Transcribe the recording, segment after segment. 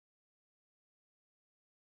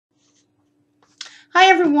Hi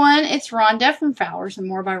everyone, it's Rhonda from Flowers and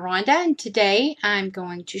More by Rhonda, and today I'm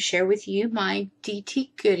going to share with you my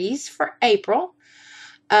DT goodies for April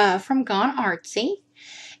from Gone Artsy.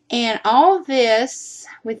 And all of this,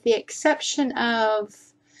 with the exception of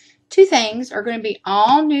two things, are going to be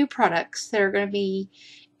all new products that are going to be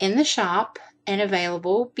in the shop and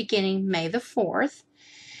available beginning May the 4th.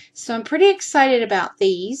 So I'm pretty excited about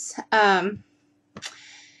these.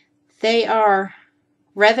 They are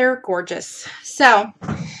rather gorgeous. So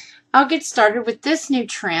I'll get started with this new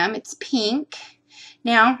trim. It's pink.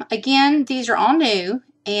 Now, again, these are all new,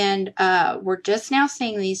 and we're just now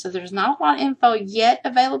seeing these, so there's not a lot of info yet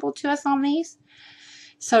available to us on these.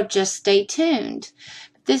 So just stay tuned.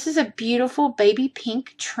 This is a beautiful baby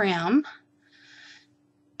pink trim,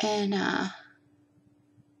 and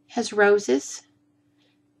has roses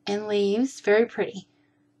and leaves. Very pretty.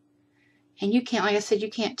 And you can't, like I said, you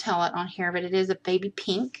can't tell it on here, but it is a baby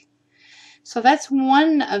pink. So that's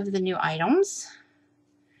one of the new items.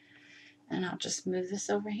 And I'll just move this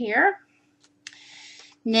over here.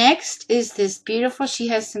 Next is this beautiful, she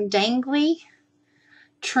has some dangly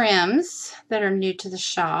trims that are new to the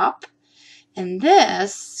shop. And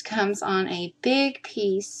this comes on a big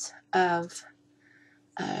piece of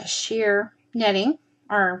sheer netting,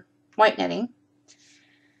 or white netting.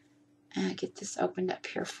 And I'll get this opened up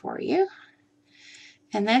here for you.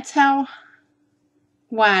 And that's how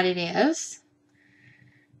wide it is.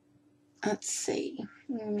 Let's see.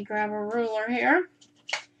 Let me grab a ruler here.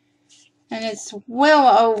 And it's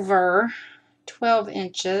well over 12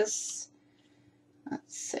 inches.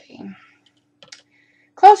 Let's see.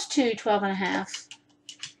 Close to 12.5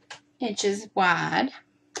 inches wide.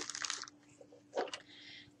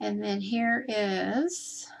 And then here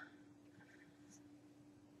is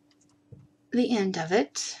the end of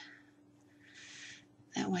it.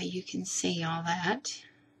 That way you can see all that.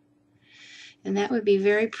 And that would be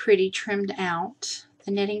very pretty trimmed out.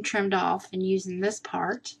 The netting trimmed off and using this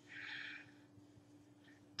part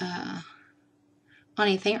on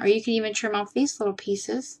anything. Or you can even trim off these little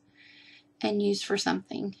pieces and use for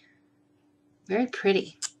something. Very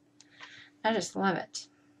pretty. I just love it.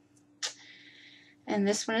 And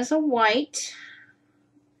this one is a white.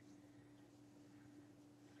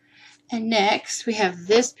 And next we have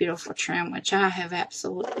this beautiful trim, which I have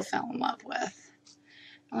absolutely fell in love with.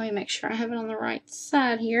 Let me make sure I have it on the right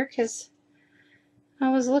side here, because I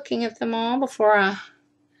was looking at them all before I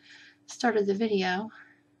started the video.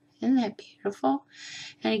 Isn't that beautiful?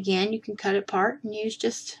 And again, you can cut it apart and use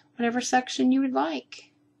just whatever section you would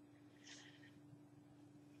like.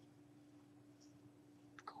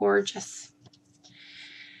 Gorgeous.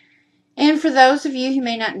 And for those of you who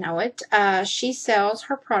may not know it, she sells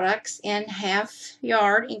her products in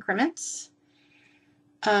half-yard increments.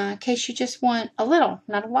 In case you just want a little,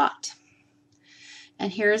 not a lot.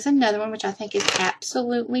 And here's another one, which I think is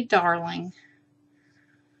absolutely darling.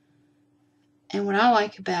 And what I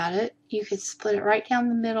like about it, you could split it right down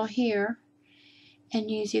the middle here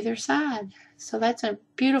and use either side. So that's a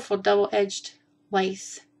beautiful double-edged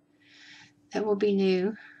lace that will be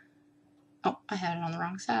new. Oh, I had it on the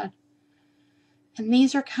wrong side. And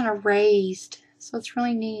these are kind of raised, so it's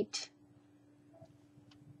really neat.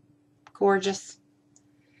 Gorgeous.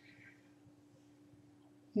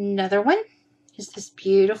 Another one is this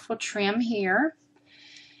beautiful trim here.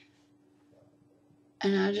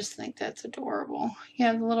 And I just think that's adorable. You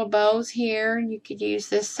have the little bows here, and you could use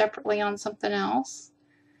this separately on something else.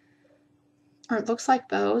 Or it looks like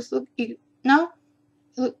bows. Look,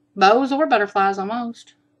 look, bows or butterflies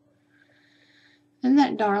almost. Isn't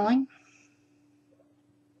that darling?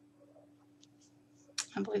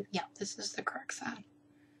 I believe, yeah, this is the correct side.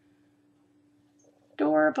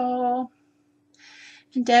 Adorable.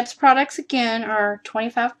 And Deb's products, again, are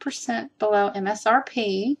 25% below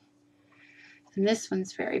MSRP. And this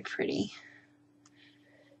one's very pretty.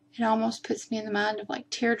 It almost puts me in the mind of like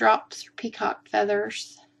teardrops or peacock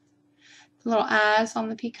feathers. The little eyes on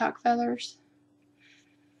the peacock feathers.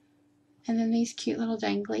 And then these cute little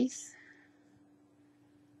danglies.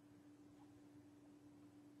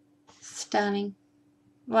 Stunning.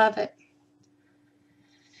 Love it.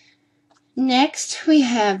 Next, we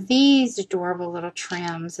have these adorable little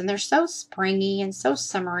trims, and they're so springy and so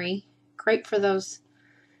summery. Great for those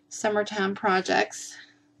summertime projects.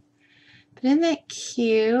 But isn't that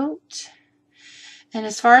cute? And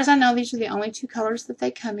as far as I know, these are the only two colors that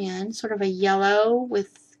they come in. Sort of a yellow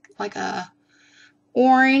with like a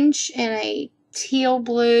orange and a teal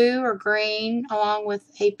blue or green, along with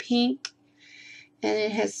a pink. And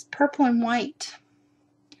it has purple and white.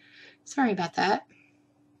 Sorry about that.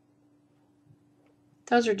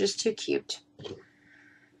 Those are just too cute.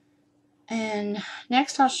 And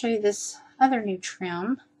next I'll show you this other new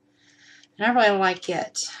trim. And I really like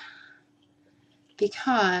it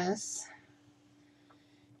because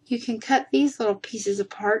you can cut these little pieces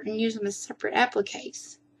apart and use them as separate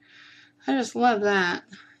appliques. I just love that.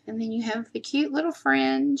 And then you have the cute little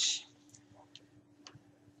fringe.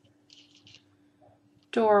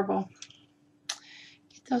 Adorable.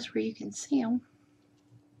 Get those where you can see them.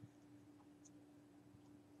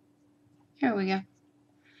 Here we go.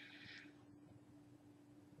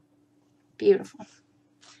 Beautiful.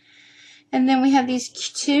 And then we have these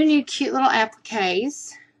two new cute little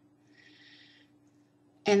appliques.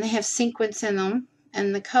 And they have sequins in them.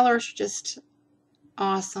 And the colors are just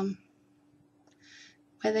awesome.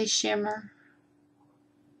 The way they shimmer.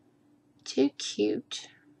 Too cute.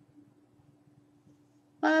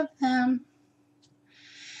 Love them.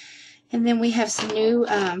 And then we have some new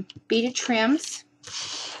beaded trims.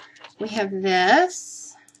 We have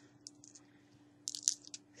this.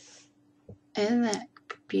 Isn't that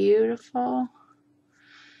beautiful?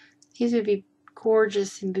 These would be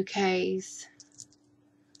gorgeous in bouquets.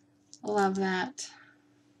 Love that.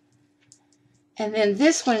 And then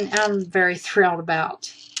this one I'm very thrilled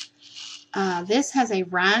about. This has a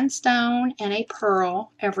rhinestone and a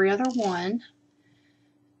pearl, every other one.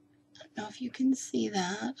 I don't know if you can see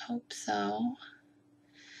that. Hope so.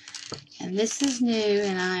 And this is new,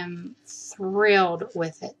 and I'm thrilled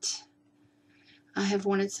with it. I have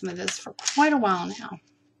wanted some of this for quite a while now.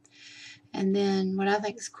 And then what I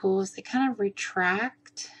think is cool is they kind of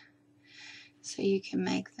retract, so you can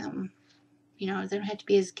make them, you know, they don't have to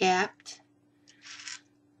be as gapped.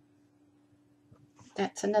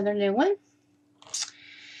 That's another new one.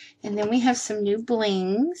 And then we have some new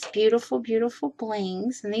blings, beautiful, beautiful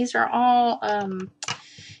blings. And these are all,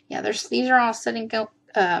 these are all set in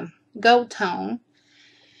gold tone.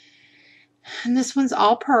 And this one's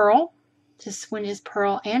all pearl. This one is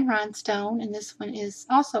pearl and rhinestone. And this one is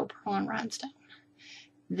also pearl and rhinestone.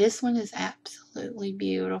 This one is absolutely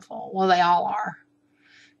beautiful. Well, they all are.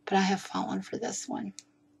 But I have fallen for this one.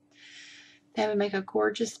 That would make a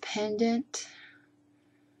gorgeous pendant.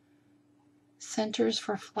 Centers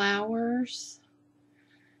for flowers.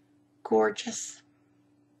 Gorgeous.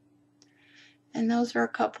 And those are a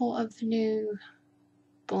couple of the new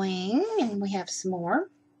bling. And we have some more.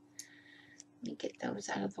 Let me get those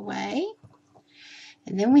out of the way.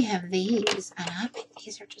 And then we have these. And I think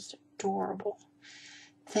these are just adorable.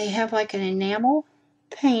 They have like an enamel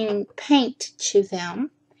paint to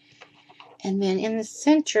them. And then in the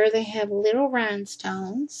center they have little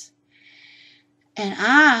rhinestones. And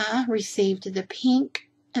I received the pink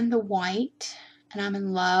and the white. And I'm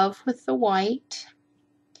in love with the white.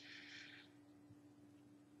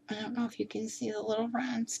 I don't know if you can see the little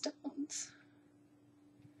rhinestones.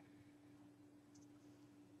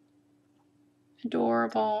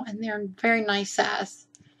 Adorable. And they're very nice size.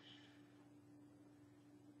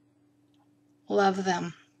 Love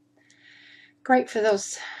them. Great for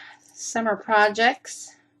those summer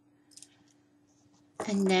projects.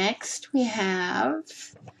 And next we have,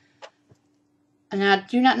 and I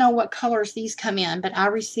do not know what colors these come in, but I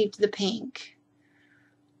received the pink.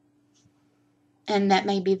 And that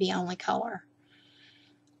may be the only color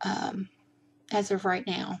as of right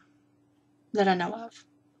now that I know of.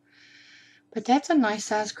 But that's a nice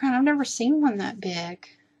size crown. I've never seen one that big.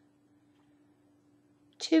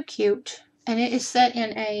 Too cute. And it is set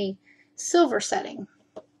in a silver setting.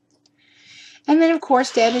 And then, of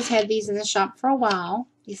course, Deb has had these in the shop for a while.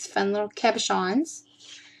 These fun little cabochons.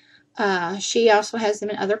 She also has them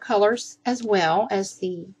in other colors as well as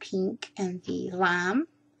the pink and the lime.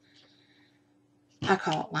 I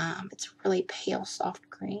call it lime. It's really pale, soft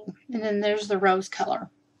green. And then there's the rose color.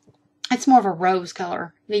 It's more of a rose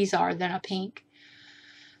color, these are, than a pink.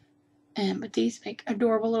 But these make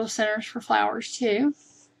adorable little centers for flowers, too.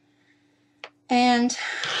 And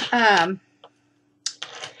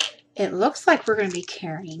it looks like we're going to be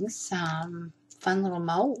carrying some fun little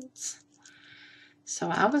molds. So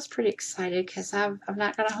I was pretty excited because I've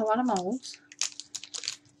not got a whole lot of molds.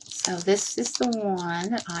 So this is the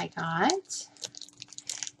one that I got.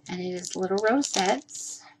 And it is little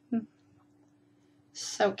rosettes.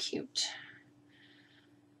 So cute.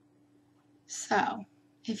 So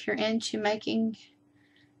if you're into making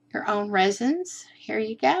your own resins, here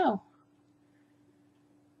you go.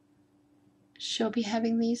 She'll be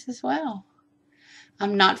having these as well.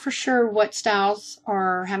 I'm not for sure what styles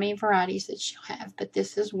or how many varieties that she'll have, but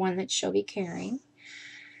this is one that she'll be carrying.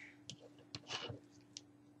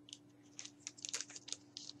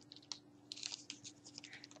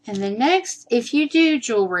 And then next, if you do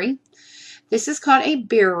jewelry, this is called a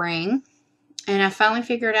beer ring. And I finally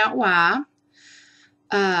figured out why.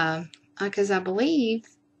 Because I believe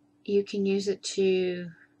you can use it to,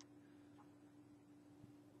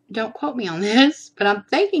 don't quote me on this, but I'm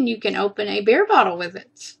thinking you can open a beer bottle with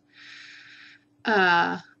it.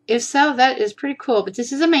 If so, that is pretty cool. But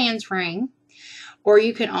this is a man's ring, or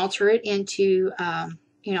you can alter it into,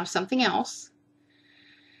 you know, something else.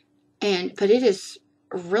 But it is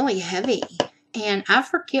really heavy, and I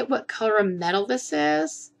forget what color of metal this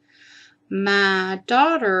is. My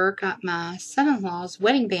daughter got my son-in-law's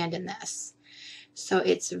wedding band in this, so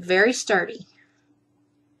it's very sturdy.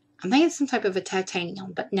 I'm thinking it's some type of a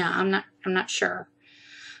titanium, but no, I'm not sure.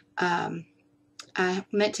 I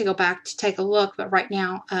meant to go back to take a look, but right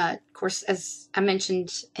now, of course, as I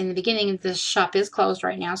mentioned in the beginning, the shop is closed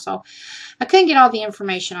right now, so I couldn't get all the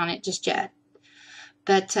information on it just yet.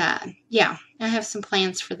 But yeah, I have some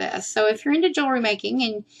plans for this. So if you're into jewelry making,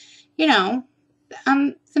 and you know,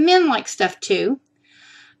 the men like stuff too.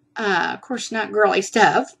 Of course, not girly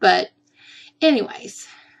stuff, but anyways,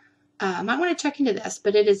 I might want to check into this.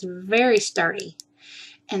 But it is very sturdy,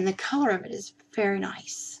 and the color of it is very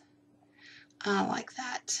nice. I like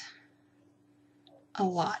that a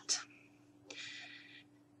lot.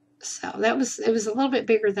 So it was a little bit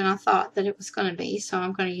bigger than I thought that it was going to be. So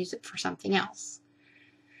I'm going to use it for something else.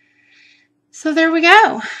 So there we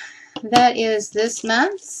go. That is this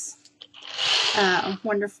month's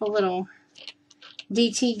wonderful little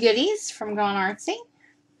DT goodies from Gone Artsy.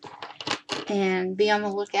 And be on the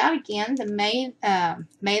lookout again. The May the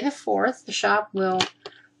 4th, the shop will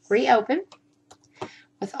reopen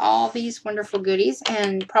with all these wonderful goodies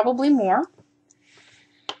and probably more.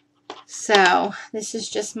 So this is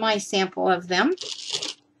just my sample of them.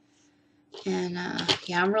 And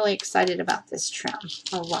yeah, I'm really excited about this trim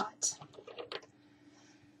a lot.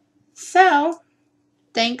 So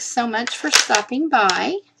thanks so much for stopping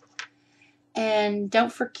by. And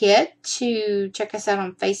don't forget to check us out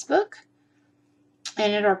on Facebook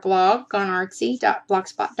and at our blog,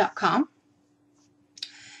 goneartsy.blogspot.com.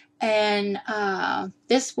 And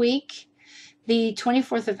this week, the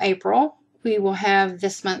 24th of April, we will have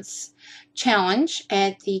this month's challenge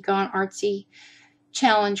at the Gone Artsy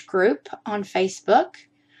Challenge group on Facebook.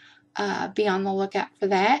 Be on the lookout for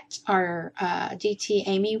that. Our DT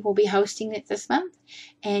Amy will be hosting it this month,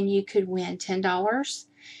 and you could win $10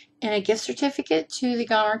 and a gift certificate to the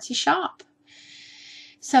Gone Artsy shop.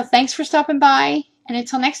 So thanks for stopping by, and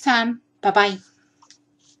until next time, bye-bye.